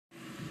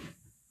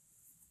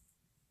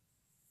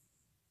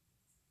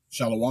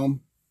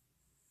Shalom.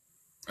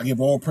 I give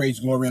all praise,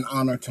 glory, and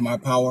honor to my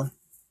power,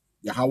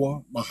 Yahweh,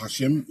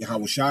 Bahashim,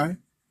 Yahweh Shai.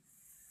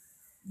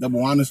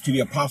 Double honors to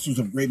the apostles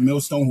of Great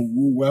Millstone who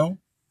rule well.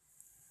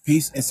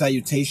 Peace and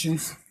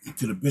salutations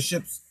to the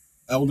bishops,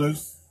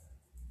 elders,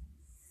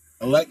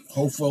 elect,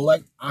 hopeful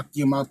elect,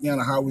 Akim out there on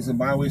the highways and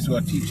byways who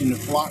are teaching the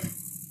flock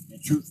in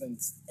truth and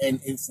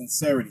in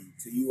sincerity.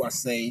 To you I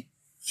say,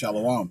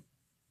 Shalom.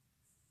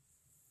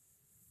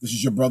 This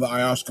is your brother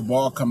Ayash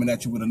Kabal coming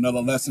at you with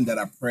another lesson that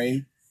I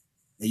pray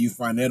that you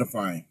find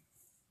edifying.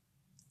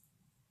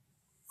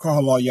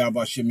 Kahala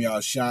Yabashim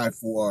Yahshai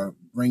for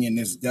bringing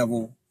this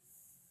devil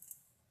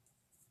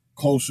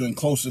closer and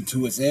closer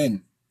to its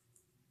end.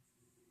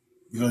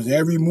 Because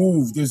every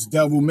move this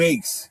devil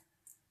makes,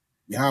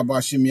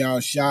 Yahbashim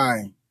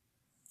Yahshai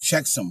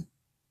checks him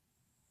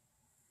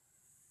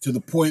to the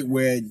point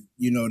where,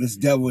 this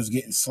devil is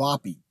getting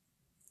sloppy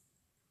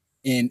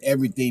in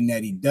everything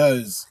that he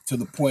does, to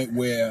the point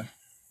where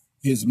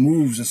his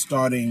moves are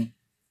starting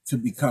to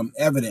become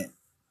evident,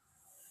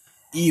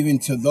 even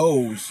to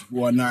those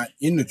who are not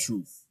in the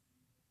truth.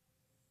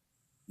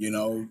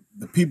 The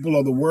people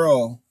of the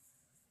world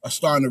are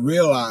starting to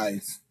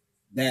realize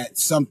that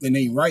something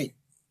ain't right.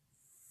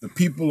 The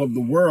people of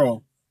the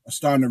world are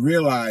starting to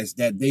realize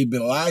that they've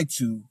been lied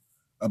to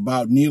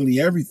about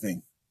nearly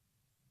everything.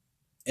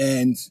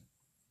 And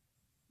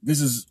this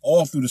is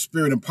all through the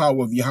spirit and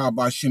power of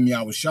Yahweh Shem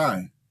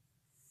Yahushai.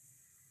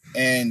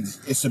 And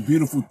it's a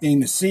beautiful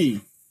thing to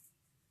see.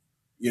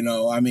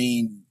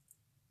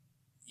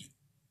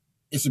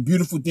 It's a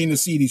beautiful thing to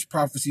see these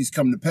prophecies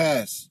come to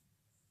pass,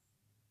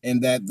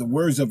 and that the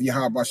words of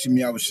Yahweh Shem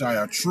Yahushai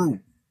are true.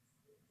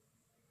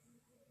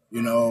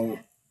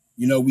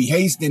 We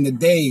hasten the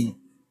day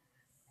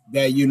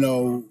that,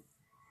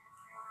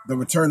 the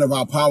return of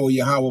our power,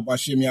 Yahweh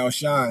Bashem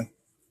Yahushai,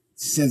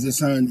 sends his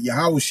son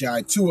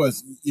Yahushai to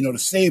us, to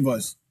save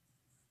us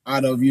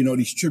out of,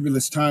 these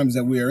tribulous times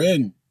that we're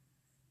in.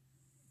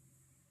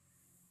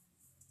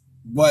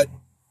 But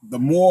the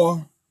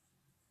more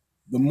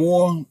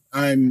that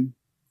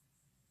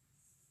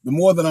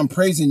I'm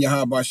praising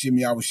Yahweh Bashem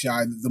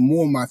Yahushai, the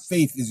more my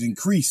faith is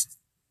increased.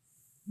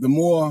 The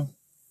more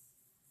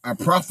I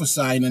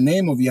prophesy in the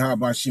name of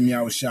Yahweh Shem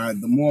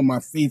Yahushai, the more my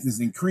faith is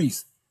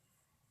increased.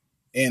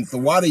 And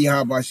Thawada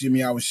Yahweh Shem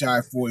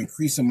Yahushai for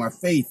increasing my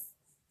faith,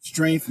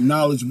 strength,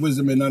 knowledge,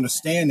 wisdom, and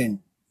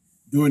understanding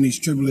during these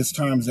tribulous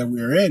times that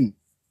we're in.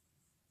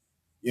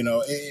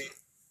 It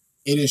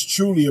is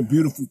truly a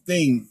beautiful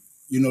thing,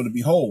 to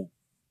behold.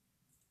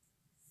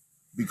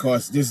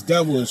 Because this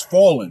devil is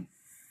fallen.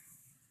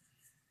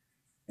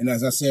 And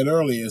as I said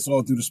earlier, it's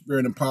all through the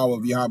spirit and power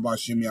of Yahweh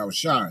Shem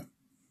Yahushai.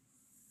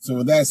 So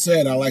with that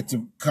said, I like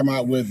to come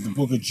out with the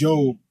book of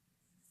Job,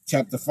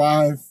 chapter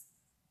 5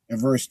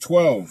 and verse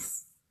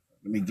 12.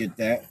 Let me get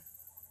that.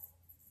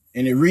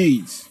 And it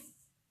reads,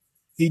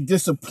 he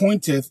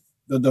disappointeth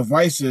the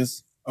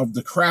devices of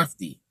the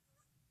crafty.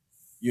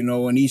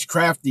 And these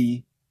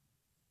crafty,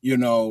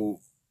 or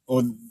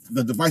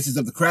the devices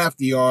of the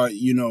crafty are,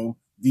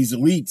 these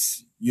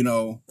elites,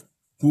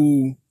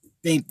 who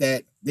think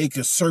that they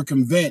could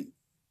circumvent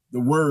the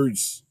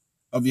words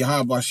of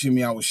Yahweh Shem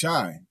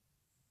Yahushai.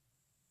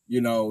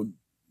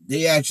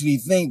 They actually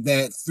think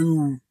that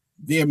through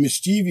their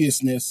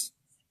mischievousness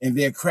and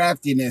their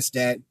craftiness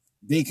that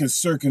they can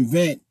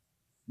circumvent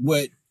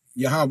what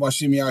Yahweh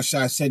Shem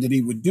Yahushai said that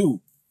he would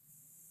do.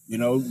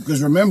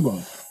 Because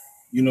remember,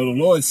 the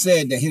Lord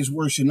said that his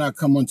word should not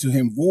come unto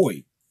him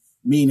void,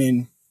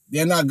 meaning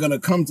they're not going to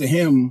come to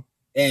him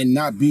and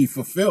not be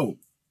fulfilled.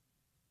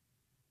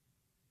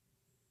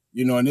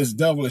 And this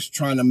devil is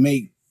trying to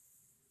make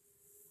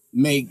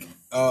the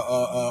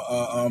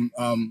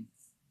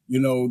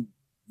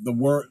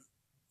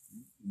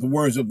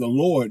words of the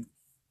Lord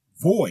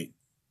void.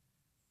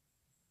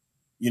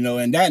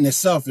 And that in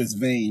itself is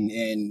vain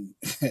and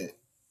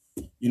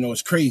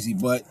it's crazy,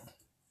 but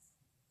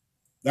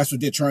that's what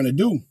they're trying to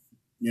do.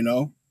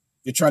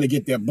 They're trying to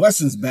get their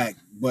blessings back,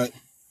 but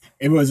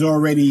it was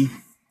already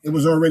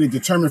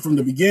determined from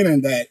the beginning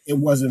that it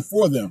wasn't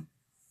for them.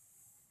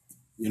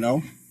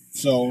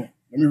 So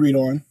let me read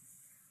on.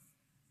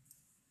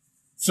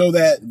 So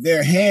that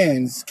their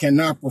hands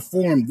cannot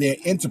perform their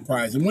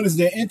enterprise. And what is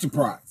their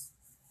enterprise?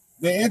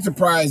 Their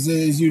enterprise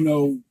is,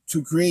 to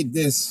create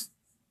this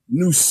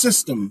new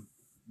system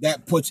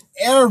that puts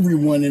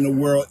everyone in the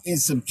world in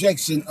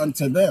subjection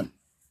unto them.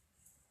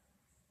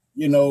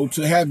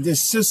 To have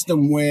this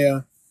system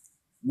where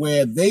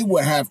they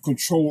will have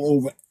control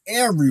over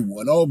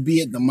everyone,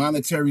 albeit the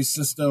monetary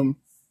system,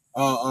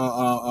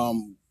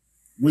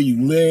 where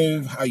you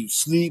live, how you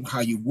sleep,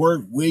 how you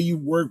work, where you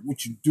work,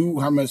 what you do,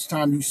 how much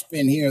time you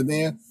spend here or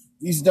there.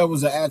 These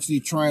devils are actually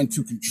trying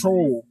to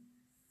control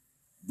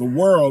the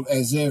world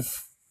as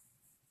if,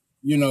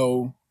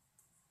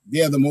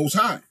 they're the Most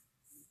High.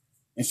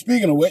 And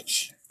speaking of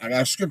which, I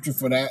got a scripture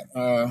for that.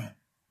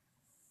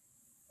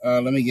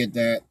 Let me get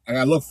that. I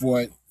got to look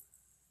for it.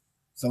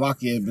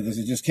 Salakia, because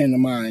it just came to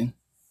mind.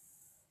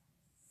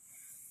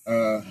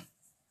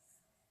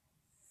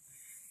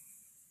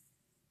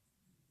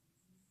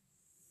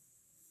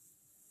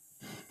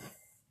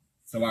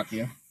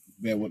 Salakia,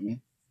 bear with me.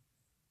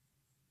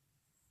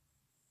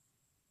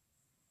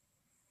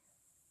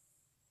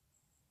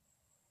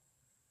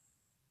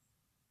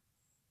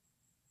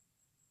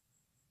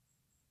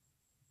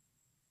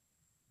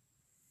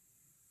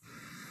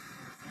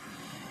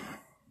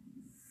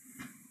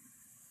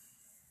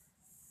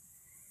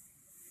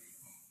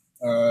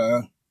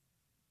 Uh,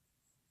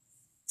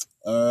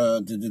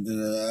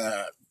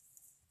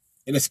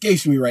 it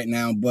escapes me right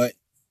now, but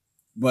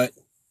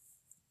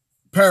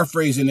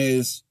paraphrasing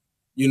is,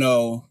 you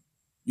know,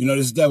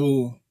 this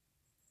devil,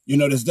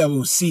 this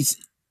devil seats,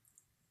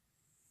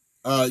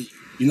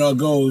 it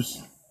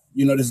goes,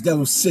 this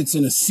devil sits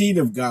in the seat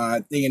of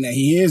God, thinking that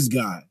he is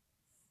God,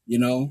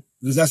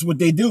 because that's what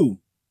they do,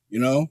 you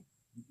know.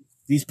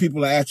 These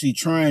people are actually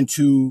trying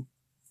to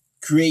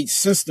create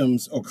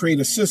systems or create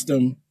a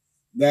system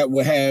that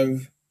will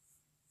have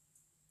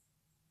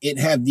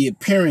the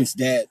appearance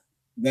that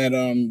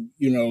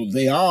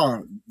they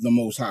are the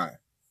Most High,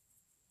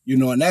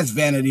 and that's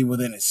vanity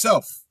within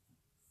itself.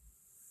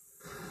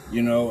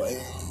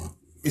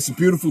 It's a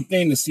beautiful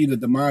thing to see the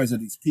demise of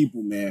these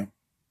people, man.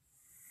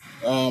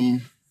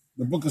 The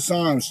Book of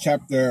Psalms,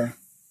 chapter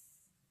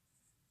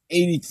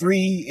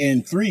 83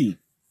 and 3,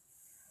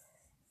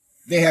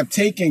 they have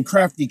taken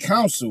crafty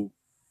counsel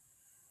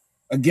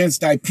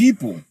against thy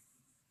people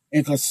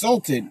and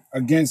consulted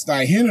against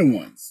thy hidden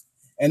ones.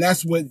 And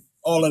that's what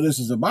all of this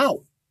is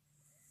about.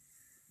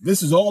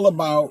 This is all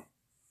about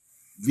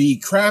the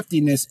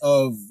craftiness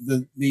of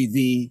the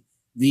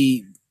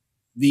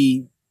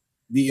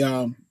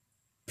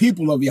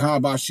people of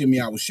Yahweh Shem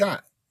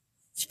Yahushai,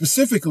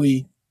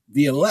 specifically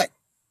the elect,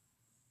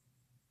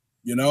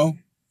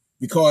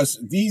 because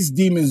these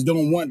devils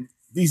don't want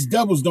the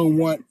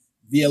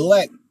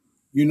elect,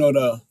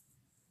 to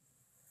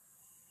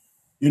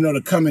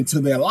come into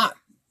their lot.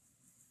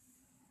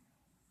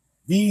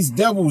 These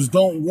devils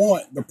don't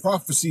want the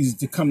prophecies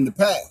to come to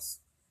pass,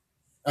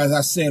 as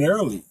I said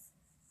earlier.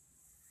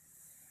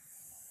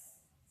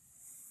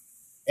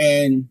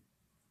 And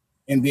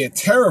they're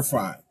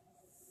terrified.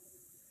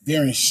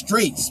 They're in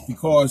straits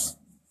because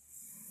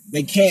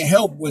they can't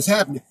help what's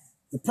happening.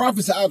 The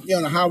prophets are out there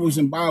on the highways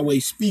and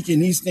byways speaking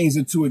these things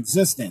into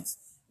existence.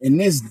 And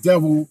this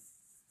devil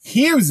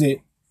hears it.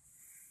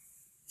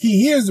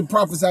 He hears the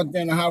prophets out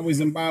there on the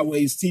highways and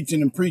byways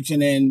teaching and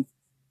preaching and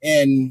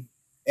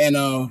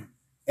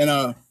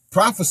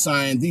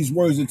prophesying these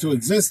words into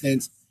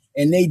existence.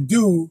 And they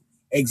do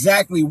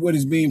exactly what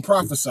is being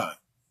prophesied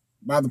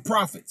by the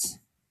prophets.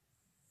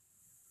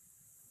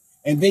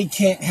 And they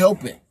can't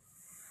help it.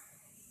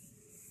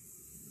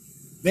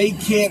 They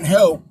can't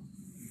help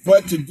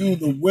but to do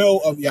the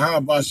will of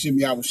Yahweh Shem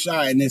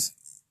Yahushai. And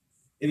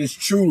it is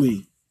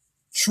truly,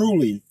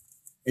 truly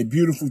a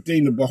beautiful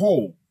thing to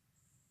behold,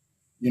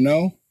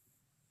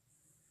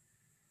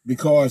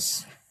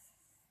 because,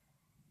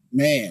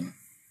 man,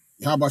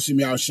 Yahweh Shem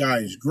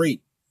Yahushai is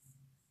great.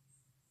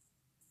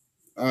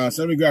 So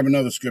let me grab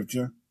another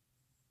scripture.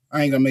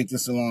 I ain't going to make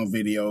this a long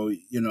video,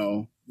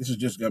 This is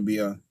just going to be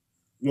a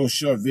little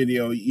short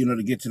video,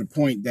 to get to the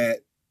point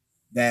that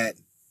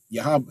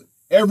Yahweh,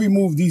 every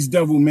move these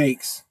devil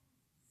makes,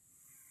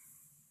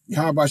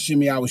 Yahweh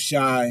Shem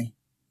Yahushai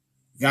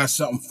got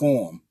something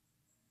for him.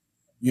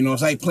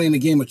 It's like playing a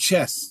game of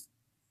chess.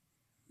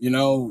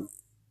 The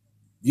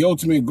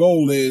ultimate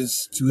goal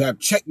is to have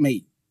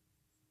checkmate.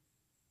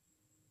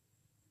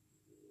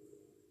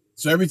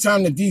 So every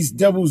time that these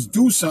devils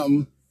do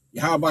something,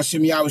 Yahweh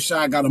Shem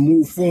Yahushai got to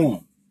move for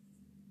them.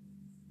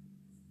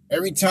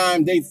 Every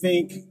time they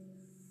think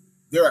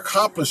they're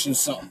accomplishing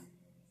something,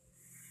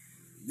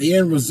 the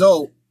end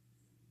result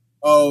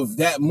of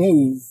that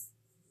move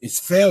is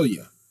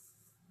failure.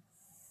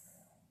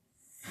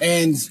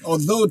 And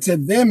although to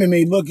them it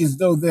may look as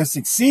though they're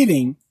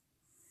succeeding,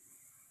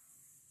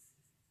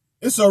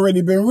 it's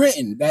already been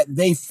written that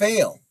they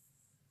fail.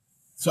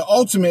 So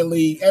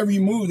ultimately, every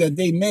move that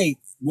they make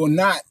will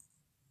not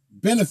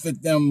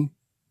benefit them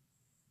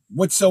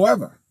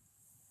whatsoever.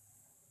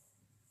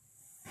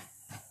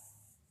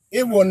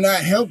 It will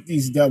not help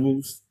these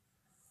devils,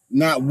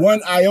 not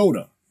one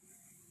iota.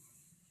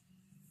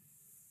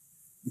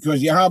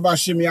 Because Yahweh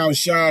Shem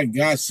Yahushai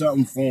got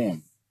something for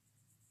them.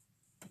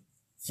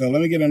 So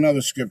let me get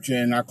another scripture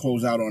and I'll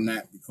close out on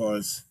that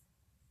because,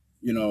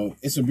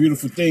 it's a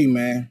beautiful thing,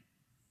 man.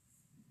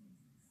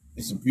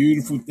 It's a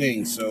beautiful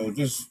thing. So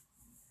just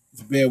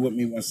bear with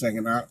me 1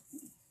 second out.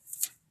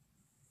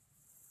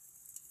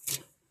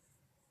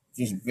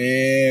 Just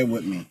bear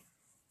with me.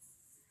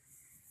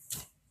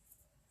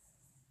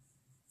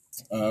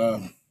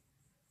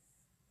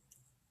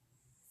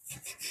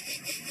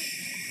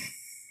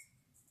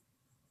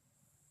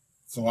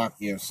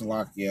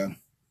 Salakia.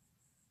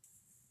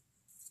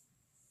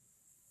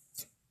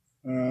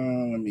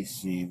 Let me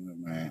see where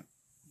am I at.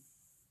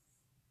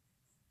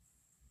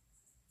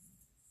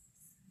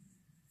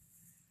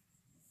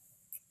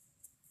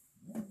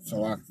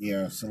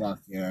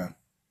 Salakia.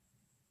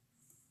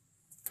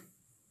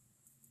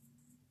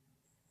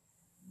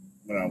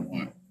 What I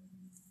want.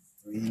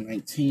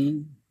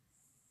 319.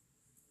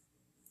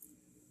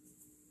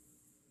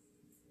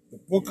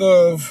 book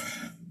of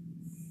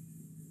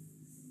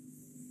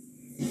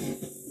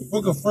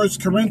 1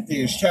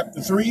 Corinthians,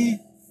 chapter 3,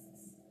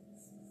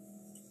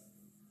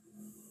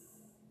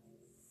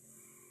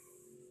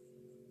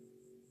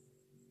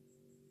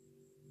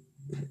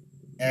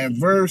 and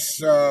verse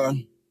 3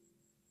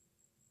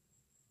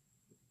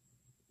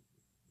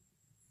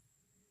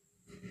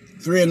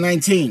 and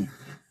 19.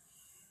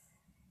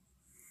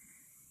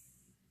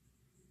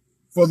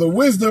 For the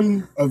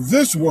wisdom of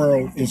this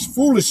world is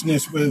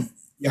foolishness with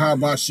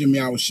Yahweh Shem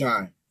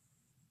Yahushai.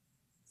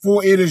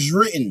 For it is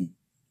written,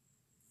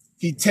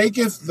 he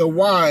taketh the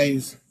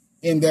wise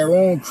in their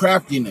own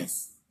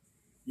craftiness.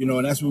 You know,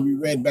 and that's what we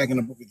read back in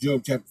the book of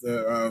Job,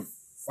 chapter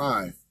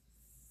 5.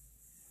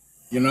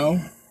 You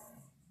know?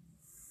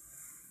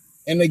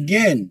 And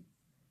again,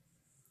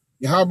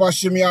 Yahweh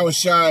Shem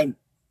Yahushai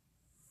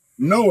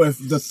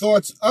knoweth the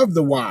thoughts of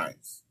the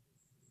wise,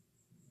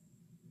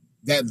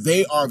 that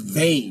they are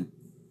vain.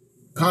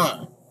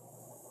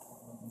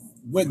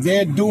 What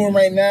they're doing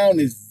right now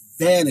is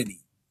vanity.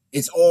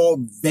 It's all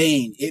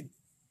vain.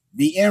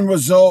 The end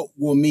result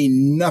will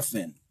mean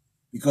nothing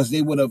because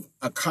they would have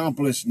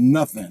accomplished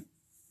nothing.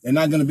 They're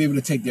not going to be able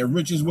to take their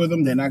riches with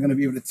them. They're not going to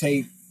be able to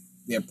take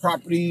their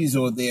properties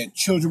or their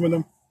children with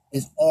them.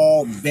 It's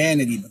all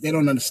vanity, but they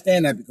don't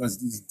understand that because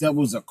these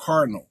devils are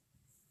cardinal.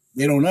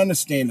 They don't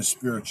understand the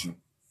spiritual,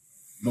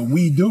 but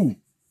we do.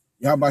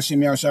 Yahweh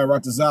Shem Yahushai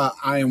Ratazah,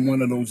 I am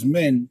one of those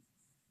men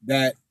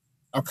that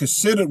are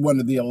considered one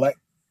of the elect,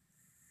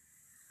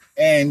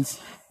 and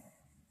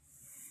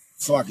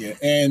Slakia,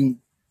 and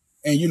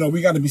you know,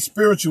 we got to be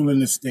spiritual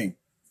in this thing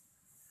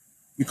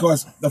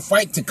because the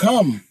fight to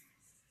come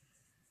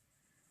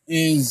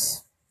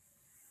is,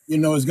 you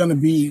know, is going to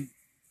be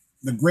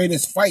the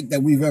greatest fight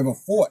that we've ever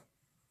fought,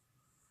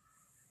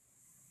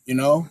 you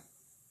know,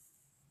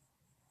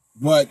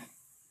 but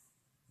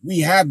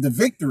we have the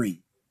victory.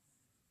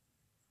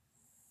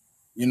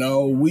 You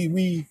know,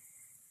 we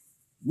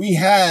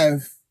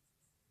have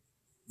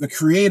the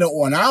Creator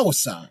on our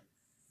side.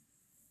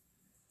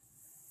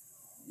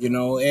 You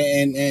know,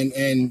 and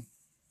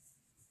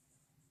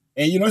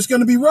you know, it's going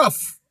to be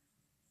rough.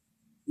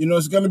 You know,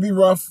 it's going to be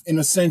rough in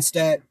the sense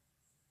that,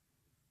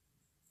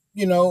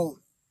 you know,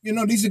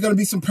 these are going to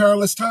be some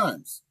perilous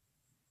times.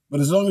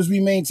 But as long as we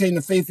maintain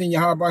the faith in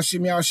Yahweh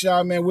Shem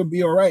Yahushai, man, we'll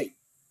be all right.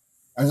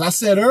 As I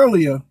said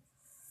earlier,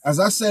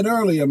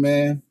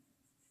 man,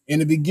 in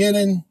the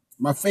beginning,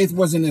 my faith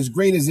wasn't as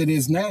great as it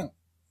is now.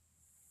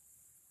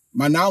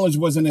 My knowledge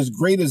wasn't as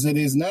great as it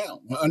is now.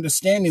 My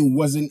understanding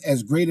wasn't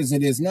as great as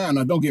it is now.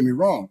 Now, don't get me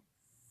wrong.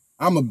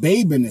 I'm a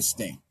babe in this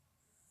thing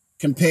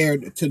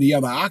compared to the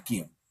other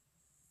Akim.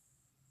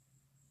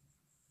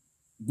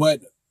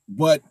 But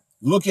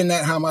looking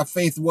at how my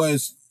faith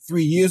was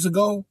 3 years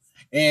ago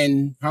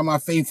and how my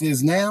faith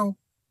is now,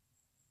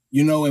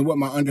 you know, and what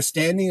my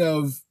understanding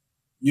of,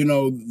 you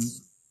know,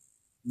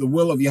 the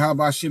will of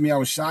Yahweh Shem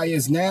Yahushai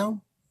is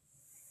now,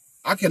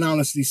 I can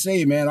honestly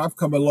say, man, I've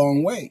come a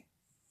long way.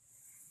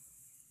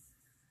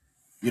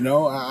 You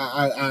know,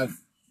 I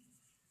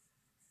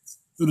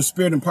through the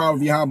spirit and power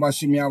of Yahweh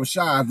Shem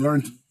Yahushai, I've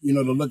learned, you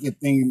know, to look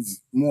at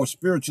things more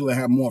spiritual and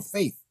have more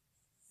faith.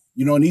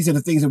 You know, and these are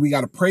the things that we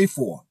got to pray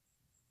for.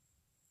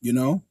 You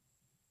know,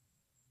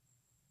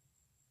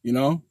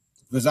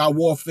 because our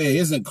warfare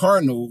isn't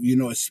carnal, you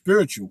know, it's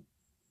spiritual.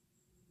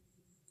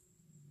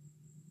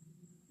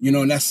 You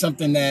know, and that's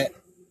something that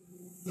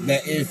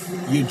if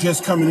you're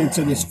just coming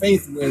into this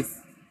faith with,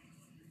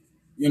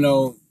 you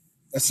know,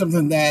 that's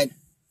something that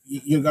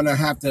you're gonna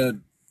have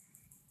to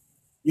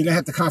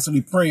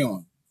constantly pray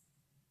on.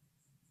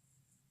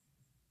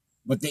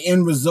 But the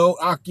end result,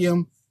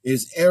 Akim,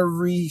 is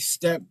every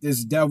step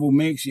this devil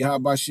makes,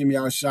 Yahweh Shem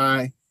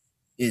Yahushai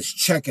is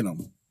checking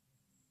him.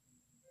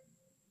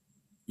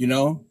 You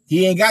know,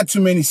 he ain't got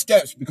too many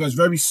steps because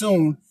very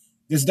soon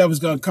this devil's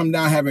gonna come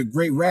down having a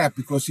great rap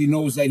because he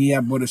knows that he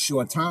have but a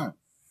short time.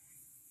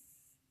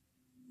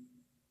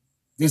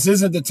 This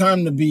isn't the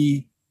time to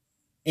be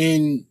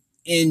in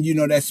you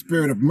know, that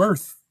spirit of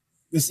mirth.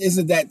 This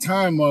isn't that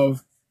time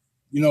of,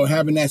 you know,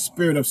 having that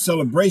spirit of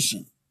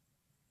celebration,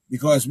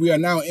 because we are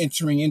now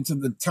entering into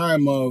the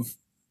time of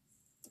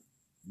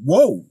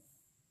woe,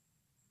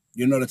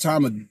 you know, the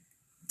time of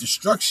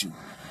destruction.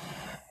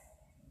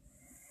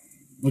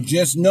 But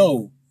just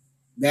know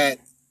that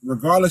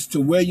regardless to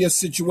where your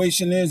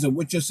situation is or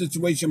what your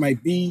situation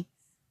might be,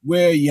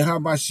 where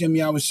Yahweh Shem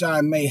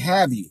Yahushai may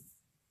have you,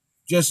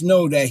 just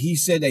know that he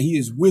said that he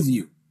is with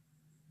you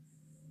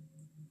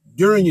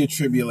during your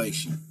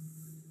tribulation.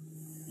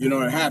 You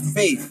know, and have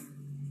faith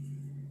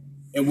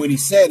in what he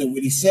said. And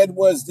what he said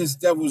was this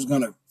devil is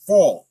going to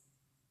fall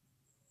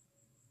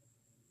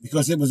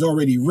because it was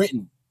already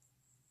written.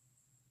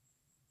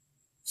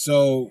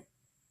 So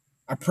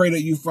I pray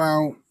that you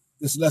found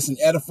this lesson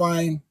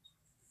edifying,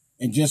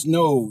 and just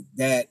know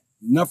that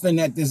nothing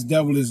that this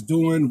devil is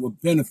doing will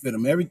benefit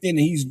him. Everything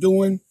that he's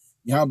doing,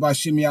 Yahweh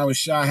Shem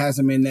Yahushai has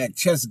him in that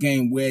chess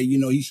game where, you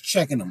know, he's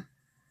checking him,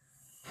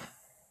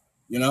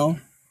 you know,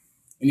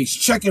 and he's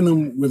checking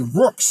him with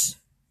rooks,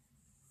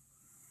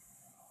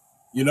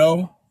 you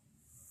know,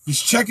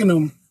 He's checking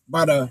them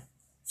by the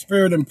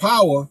spirit and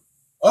power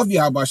of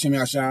Yahweh Shem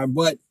Yahshai,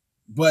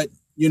 but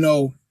you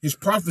know, his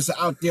prophets are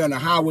out there on the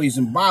highways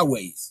and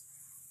byways.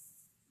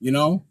 You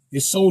know,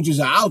 his soldiers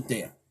are out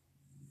there.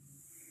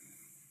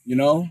 You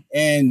know,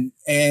 and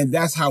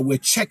that's how we're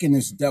checking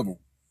this devil.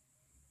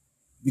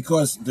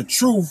 Because the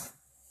truth,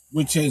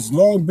 which has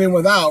long been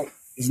without,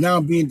 is now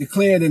being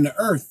declared in the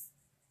earth.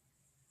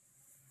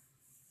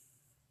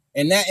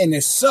 And that in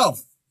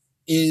itself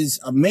is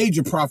a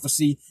major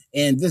prophecy,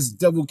 and this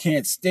devil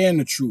can't stand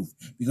the truth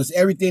because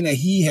everything that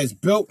he has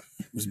built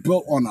was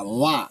built on a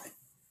lie.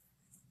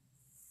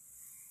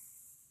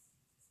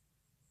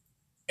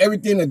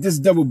 Everything that this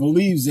devil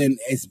believes in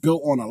is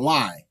built on a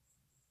lie,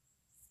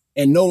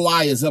 and no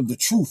lie is of the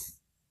truth.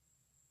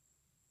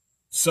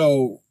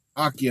 So,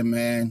 Akia,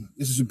 man,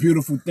 this is a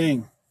beautiful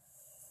thing.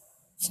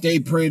 Stay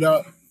prayed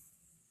up,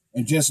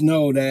 and just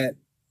know that,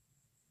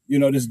 you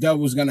know, this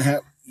devil's gonna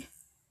have.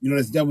 You know,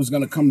 this devil's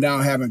going to come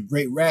down having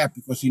great wrath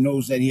because he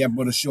knows that he has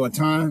but a short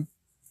time.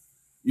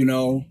 You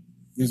know,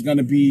 there's going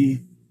to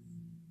be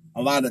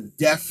a lot of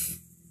death.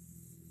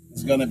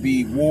 There's going to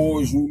be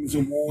wars, rumors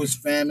of wars,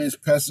 famines,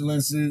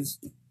 pestilences.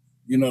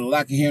 You know, the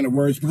lack of hearing the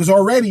words. Because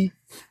already,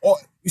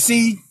 you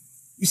see,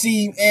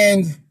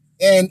 and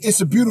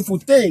it's a beautiful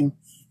thing.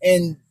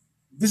 And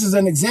this is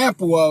an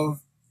example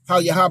of how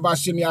Yahweh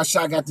Shem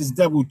Yahshai got this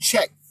devil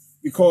checked.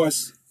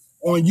 Because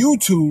on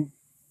YouTube,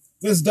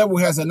 this devil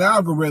has an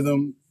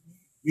algorithm,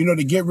 you know,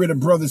 to get rid of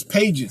brothers'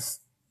 pages,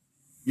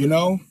 you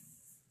know?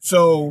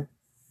 So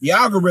the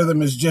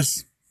algorithm is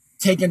just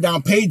taking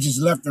down pages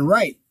left and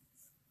right,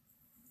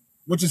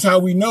 which is how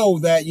we know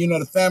that, you know,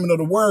 the famine of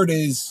the word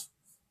is,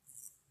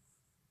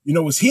 you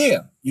know, it's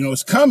here, you know,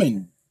 it's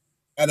coming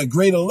at a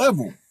greater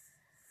level.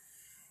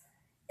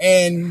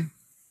 And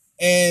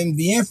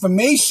the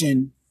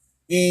information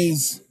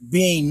is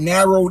being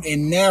narrowed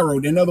and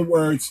narrowed. In other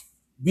words,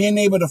 being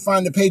able to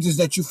find the pages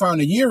that you found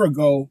a year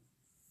ago,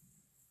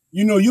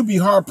 you know, you'd be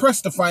hard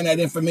pressed to find that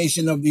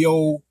information of the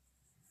old,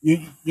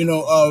 you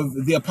know,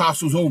 of the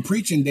apostles' old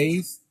preaching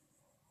days.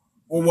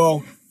 Or,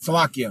 well,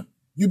 Salakia,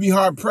 you'd be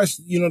hard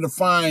pressed, you know, to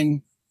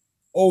find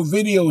old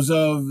videos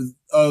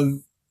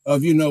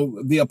of, you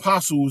know, the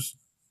apostles,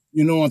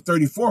 you know, on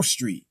 34th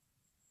Street.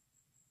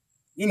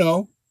 You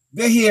know,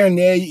 they're here and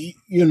there,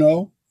 you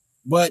know,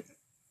 but,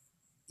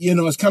 you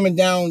know, it's coming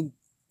down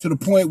to the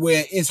point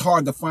where it's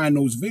hard to find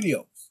those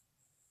videos.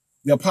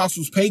 The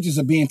apostles' pages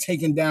are being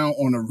taken down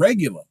on a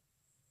regular.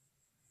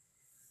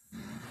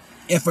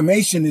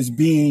 Information is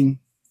being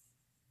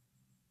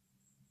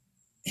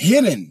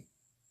hidden.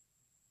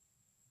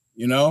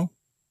 You know,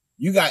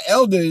 you got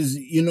elders,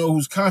 you know,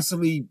 who's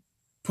constantly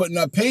putting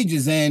up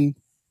pages, and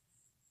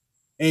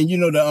you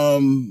know,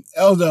 the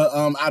elder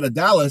out of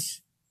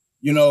Dallas,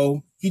 you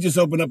know, he just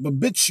opened up a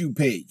BitChute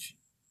page.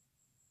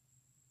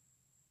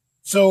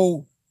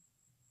 So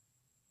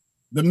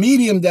the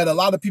medium that a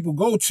lot of people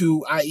go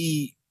to,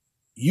 i.e.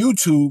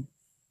 YouTube,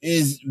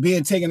 is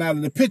being taken out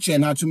of the picture,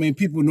 and not too many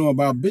people know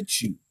about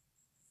BitChute.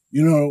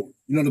 You know,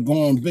 to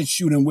go on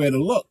BitChute and where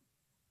to look.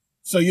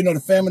 So, you know, the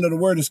famine of the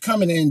word is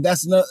coming in.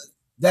 That's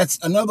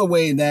another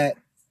way that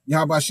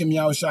Yahweh Shem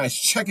Yahushua is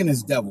checking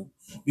this devil,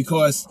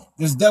 because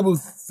this devil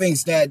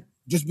thinks that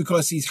just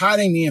because he's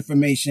hiding the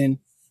information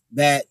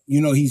that,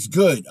 you know, he's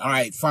good. All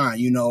right, fine.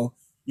 You know,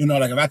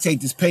 like if I take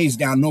this page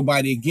down,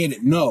 nobody will get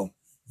it. No,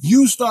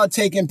 you start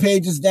taking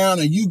pages down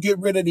and you get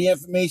rid of the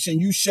information.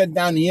 You shut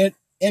down the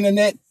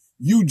internet.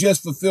 You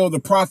just fulfill the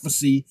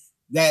prophecy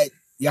that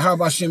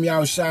Yahweh Shem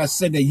Yahushua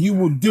said that you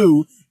will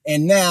do,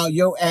 and now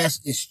your ass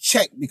is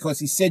checked because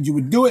he said you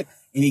would do it,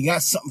 and he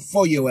got something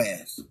for your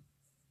ass.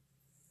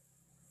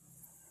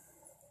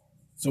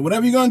 So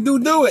whatever you're going to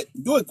do it.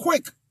 Do it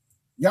quick.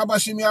 Yahweh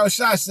Shem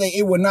Yahushua say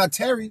it will not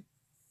tarry.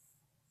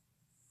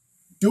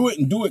 Do it,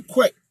 and do it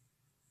quick.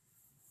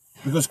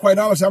 Because quite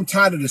honestly, I'm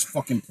tired of this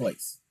fucking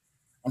place.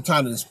 I'm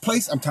tired of this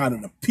place. I'm tired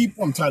of the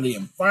people. I'm tired of the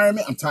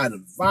environment. I'm tired of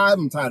the vibe.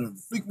 I'm tired of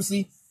the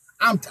frequency.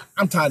 I'm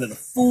tired of the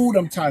food.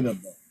 I'm tired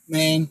of the,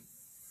 man,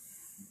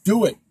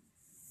 do it.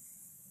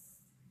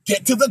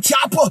 Get to the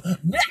chopper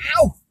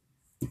now.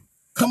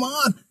 Come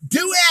on,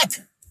 do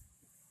it.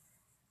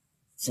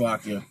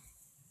 Salakia.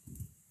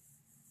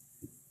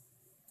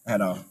 I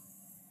had a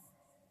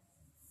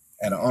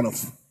Arnold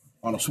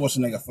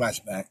Schwarzenegger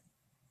flashback.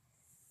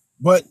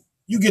 But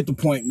you get the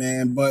point,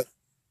 man. But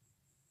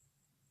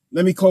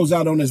let me close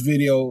out on this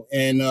video,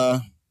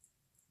 and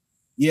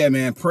yeah,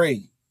 man,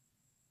 pray.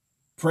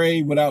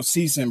 Pray without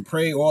ceasing.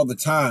 Pray all the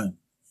time.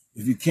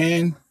 If you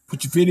can,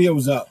 put your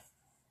videos up.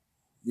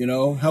 You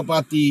know, help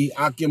out the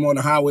Akim on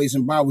the highways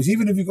and byways.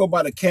 Even if you go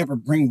by the camper,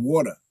 bring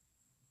water.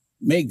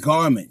 Make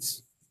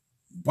garments,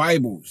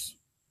 Bibles,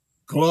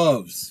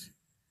 gloves,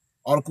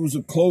 articles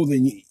of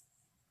clothing,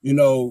 you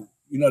know,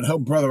 to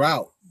help brother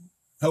out.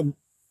 Help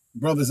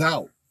brothers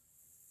out.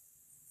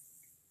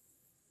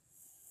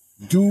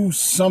 Do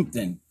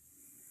something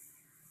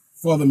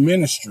for the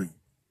ministry.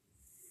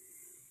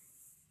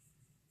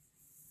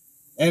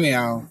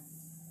 Anyhow,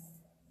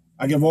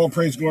 I give all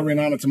praise, glory,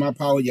 and honor to my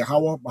power,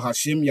 Yahweh,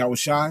 Bahashim,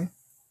 Yahushai,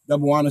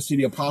 Double honors to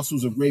the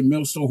apostles of Great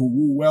Millstone who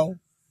rule well.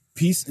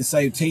 Peace and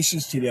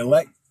salutations to the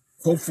elect,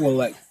 hopeful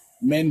elect,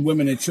 men,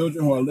 women, and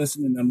children who are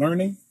listening and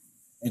learning.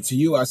 And to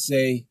you, I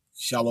say,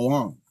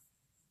 Shalom.